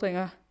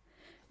udfordringer.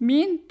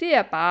 Mine, det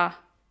er bare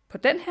på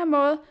den her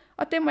måde,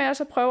 og det må jeg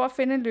så prøve at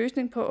finde en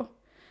løsning på.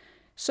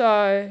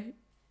 Så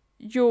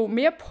jo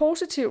mere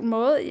positiv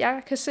måde,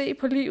 jeg kan se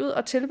på livet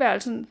og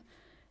tilværelsen,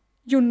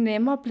 jo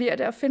nemmere bliver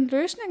det at finde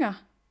løsninger,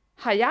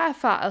 har jeg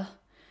erfaret.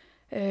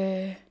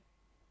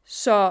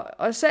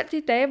 Og selv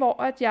de dage,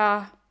 hvor at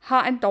jeg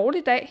har en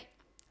dårlig dag,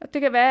 og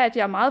det kan være, at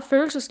jeg er meget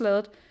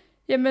følelsesladet,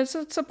 jamen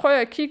så prøver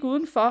jeg at kigge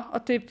udenfor,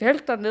 og det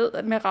vælter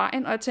ned med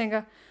regn, og jeg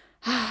tænker,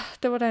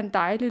 det var da en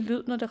dejlig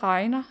lyd, når det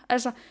regner.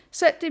 Altså,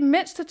 selv de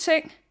mindste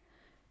ting,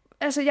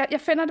 altså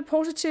jeg finder det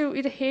positive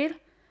i det hele,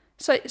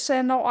 så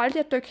jeg når aldrig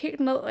at dykke helt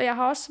ned, og jeg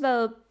har også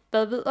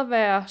været ved at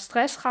være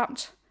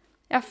stressramt.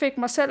 Jeg fik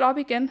mig selv op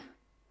igen,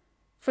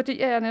 fordi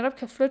jeg netop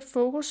kan flytte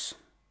fokus.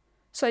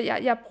 Så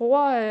jeg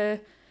bruger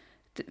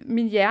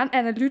min hjerne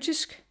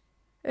analytisk,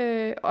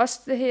 også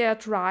det her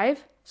drive,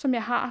 som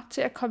jeg har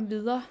til at komme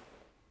videre.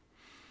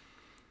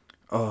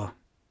 Og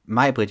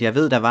Maj-Britt, jeg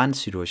ved, der var en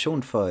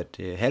situation for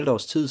et halvt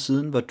års tid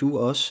siden, hvor du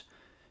også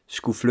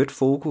skulle flytte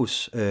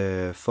fokus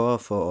for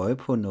at få øje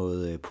på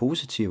noget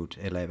positivt,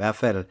 eller i hvert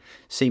fald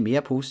se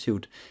mere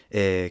positivt.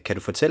 Kan du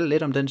fortælle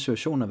lidt om den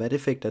situation, og hvad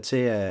det fik dig til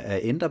at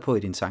ændre på i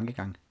din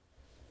tankegang?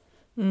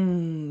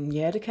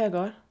 Ja, det kan jeg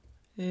godt.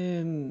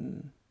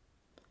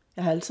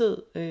 Jeg har altid,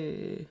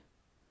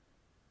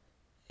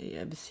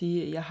 jeg vil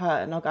sige, jeg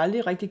har nok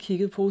aldrig rigtig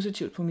kigget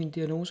positivt på mine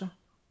diagnoser.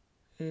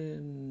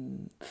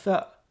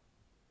 Før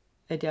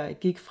at jeg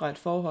gik fra et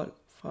forhold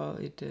for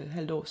et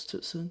halvt års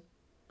tid siden.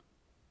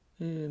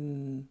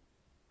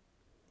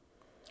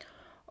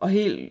 Og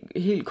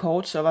helt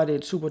kort, så var det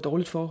et super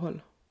dårligt forhold.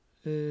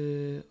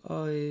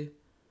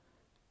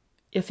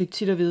 Jeg fik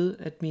tit at vide,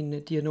 at mine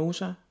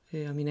diagnoser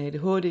og min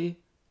ADHD,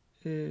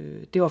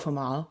 det var for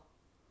meget.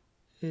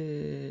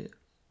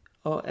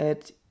 Og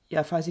at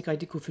jeg faktisk ikke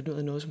rigtig kunne finde ud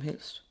af noget som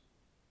helst.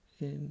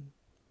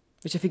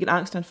 Hvis jeg fik et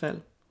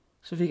angstanfald,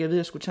 så fik jeg at vide, at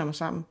jeg skulle tage mig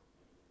sammen.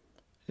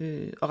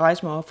 Og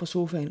rejse mig op fra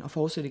sofaen og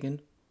fortsætte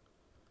igen.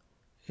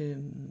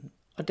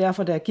 Og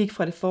derfor, da jeg gik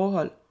fra det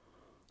forhold,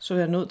 så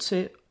var jeg nødt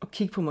til at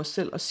kigge på mig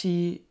selv og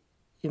sige,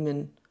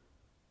 jamen,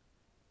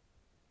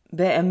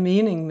 hvad er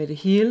meningen med det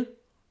hele?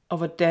 Og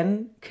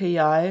hvordan kan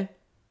jeg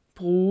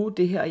bruge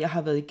det her, jeg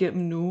har været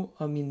igennem nu,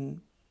 og mine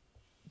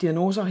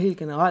diagnoser helt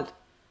generelt,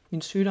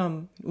 mine sygdomme,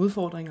 mine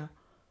udfordringer,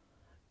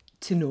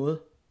 til noget?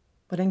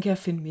 Hvordan kan jeg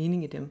finde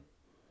mening i dem?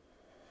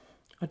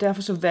 Og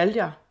derfor så valgte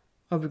jeg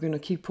at begynde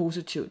at kigge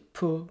positivt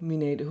på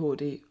min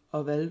ADHD,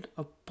 og valgte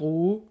at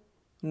bruge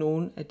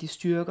nogle af de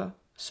styrker,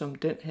 som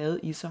den havde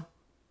i sig.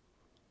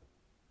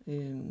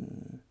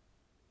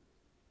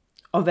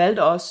 Og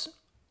valgte også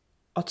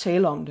at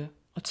tale om det,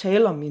 og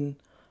tale om mine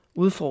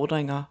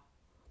udfordringer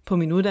på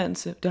min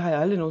uddannelse. Det har jeg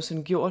aldrig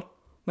nogensinde gjort,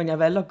 men jeg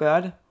valgte at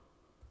gøre det,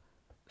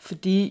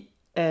 fordi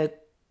at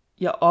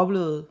jeg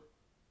oplevede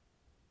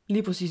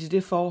lige præcis i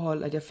det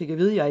forhold, at jeg fik at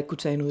vide, at jeg ikke kunne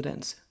tage en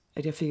uddannelse.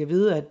 At jeg fik at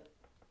vide, at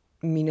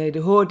min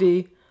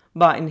ADHD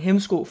var en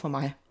hæmsko for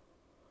mig.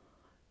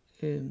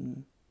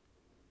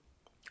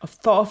 Og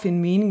for at finde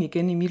mening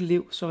igen i mit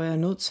liv, så var jeg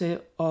nødt til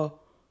at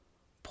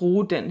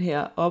bruge den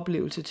her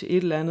oplevelse til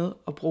et eller andet,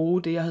 og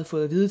bruge det, jeg havde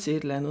fået at vide til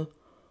et eller andet.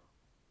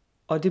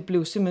 Og det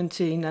blev simpelthen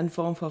til en eller anden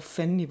form for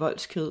fanden i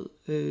voldsked,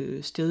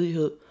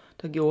 stedighed,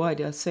 der gjorde, at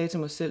jeg sagde til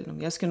mig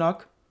selv, jeg skal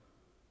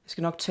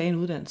nok tage en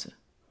uddannelse.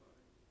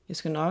 Jeg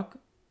skal nok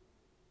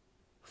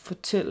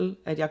fortælle,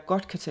 at jeg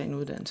godt kan tage en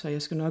uddannelse, og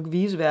jeg skal nok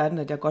vise verden,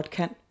 at jeg godt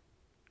kan.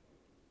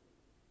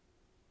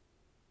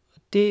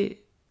 Og det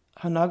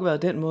har nok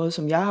været den måde,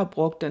 som jeg har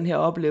brugt den her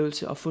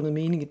oplevelse og fundet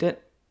mening i den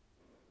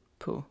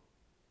på.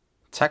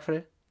 Tak for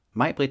det,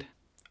 Maj-Britt.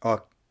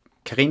 Og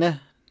Karina,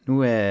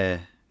 nu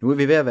Nu er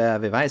vi ved at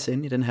være ved vejs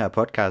ende i den her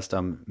podcast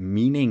om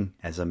mening,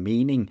 altså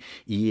mening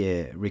i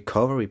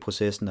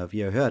recovery-processen, og vi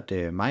har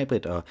hørt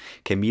Maj-Britt og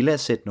Camilla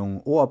sætte nogle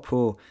ord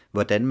på,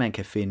 hvordan man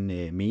kan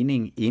finde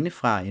mening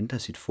indefra, ændre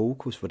sit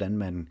fokus, hvordan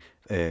man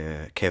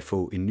kan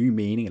få en ny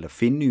mening, eller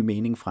finde ny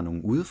mening fra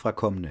nogle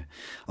udefrakommende.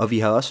 Og vi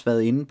har også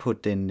været inde på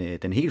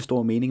den helt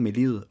store mening med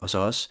livet, og så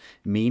også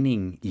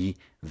meningen i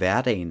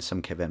hverdagen,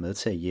 som kan være med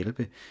til at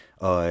hjælpe.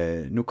 Og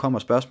nu kommer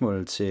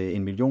spørgsmålet til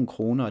 1 million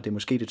kroner, og det er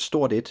måske lidt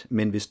stort et,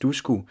 men hvis du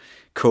skulle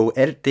koge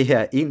alt det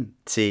her ind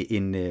til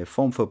en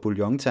form for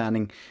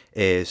bouillonterning,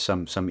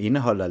 som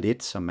indeholder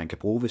lidt, som man kan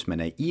bruge, hvis man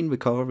er i en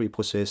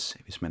recovery-proces,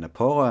 hvis man er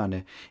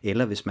pårørende,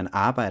 eller hvis man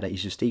arbejder i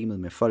systemet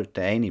med folk,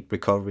 der er i en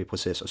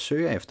recovery-proces og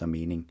søger efter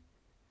mening.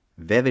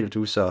 Hvad vil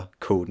du så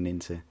koge den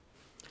ind til?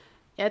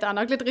 Ja, der er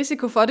nok lidt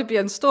risiko for, at det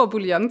bliver en stor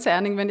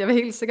bouillonterning, men jeg vil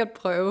helt sikkert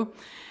prøve.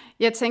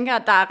 Jeg tænker,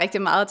 at der er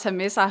rigtig meget at tage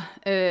med sig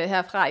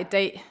herfra i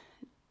dag.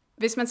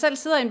 Hvis man selv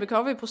sidder i en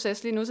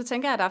recovery-proces lige nu, så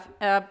tænker jeg, at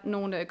der er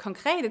nogle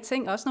konkrete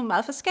ting, og også nogle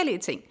meget forskellige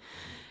ting.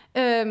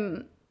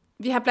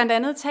 Vi har blandt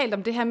andet talt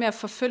om det her med at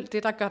forfølge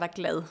det, der gør dig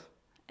glad.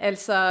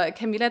 Altså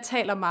Camilla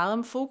taler meget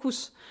om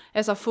fokus.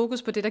 Altså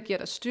fokus på det, der giver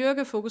dig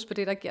styrke, fokus på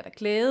det, der giver dig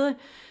glæde.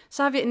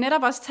 Så har vi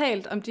netop også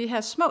talt om de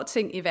her små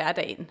ting i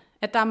hverdagen.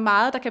 At der er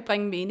meget, der kan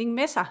bringe mening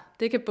med sig.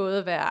 Det kan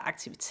både være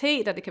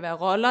aktiviteter, det kan være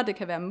roller, det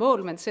kan være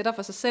mål, man sætter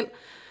for sig selv.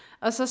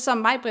 Og så som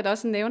Maj-Britt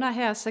også nævner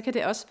her, så kan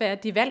det også være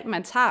de valg,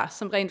 man tager,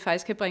 som rent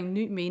faktisk kan bringe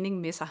ny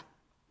mening med sig.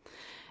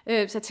 Så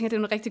jeg tænker, det er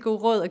en rigtig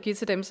god råd at give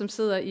til dem, som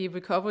sidder i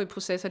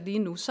recovery-processer lige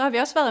nu. Så har vi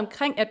også været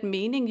omkring, at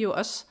mening jo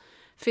også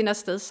finder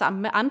sted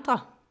sammen med andre.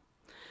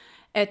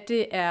 At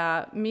det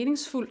er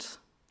meningsfuldt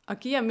og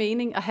giver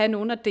mening at have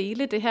nogen at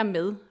dele det her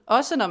med.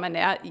 Også når man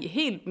er i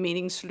helt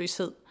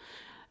meningsløshed.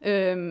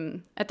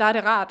 At der er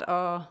det rart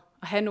at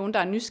have nogen, der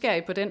er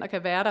nysgerrig på den og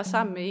kan være der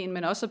sammen med en,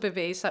 men også at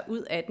bevæge sig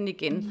ud af den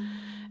igen.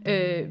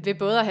 Ved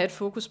både at have et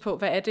fokus på,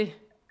 hvad er det,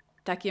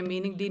 der giver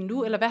mening lige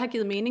nu, eller hvad har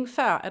givet mening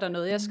før, er der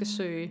noget, jeg skal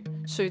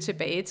søge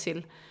tilbage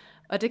til.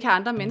 Og det kan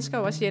andre mennesker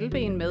også hjælpe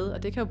en med,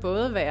 og det kan jo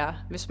både være,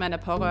 hvis man er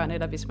pårørende,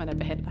 eller hvis man er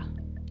behandler.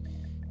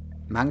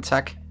 Mange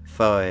tak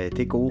for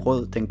det gode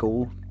råd, den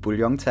gode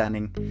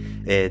bouillonterning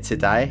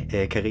til dig,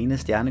 Karina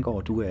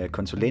Stjernegaard. Du er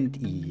konsulent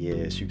i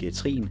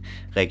psykiatrien,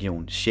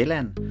 Region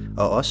Sjælland,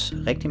 og også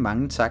rigtig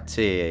mange tak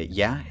til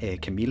jer,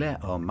 Camilla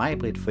og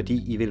Maj-Britt,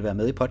 fordi I vil være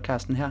med i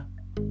podcasten her.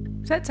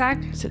 Selv tak.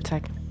 Selv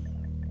tak.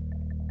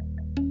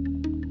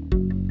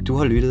 Du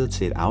har lyttet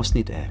til et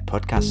afsnit af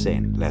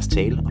podcastserien Lad os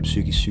tale om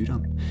psykisk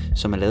sygdom,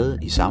 som er lavet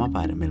i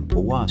samarbejde mellem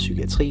brugere af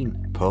psykiatrien,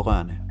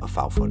 pårørende og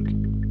fagfolk.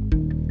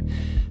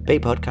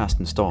 Bag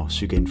podcasten står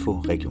PsyKinfo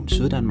Region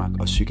Syddanmark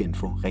og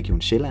PsyKinfo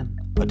Region Sjælland,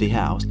 og det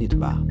her afsnit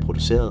var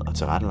produceret og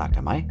tilrettelagt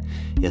af mig.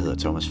 Jeg hedder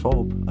Thomas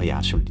Forup, og jeg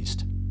er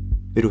journalist.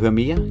 Vil du høre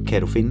mere,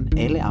 kan du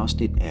finde alle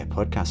afsnit af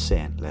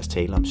podcastserien Lad os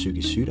tale om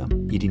psykisk sygdom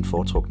i din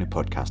foretrukne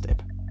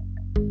podcast-app.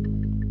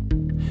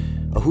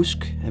 Og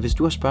husk, at hvis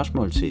du har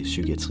spørgsmål til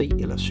psykiatri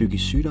eller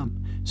psykisk sygdom,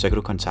 så kan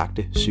du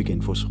kontakte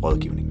PsyKinfos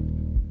rådgivning.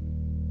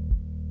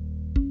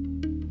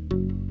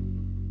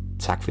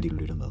 Tak fordi du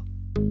lyttede med.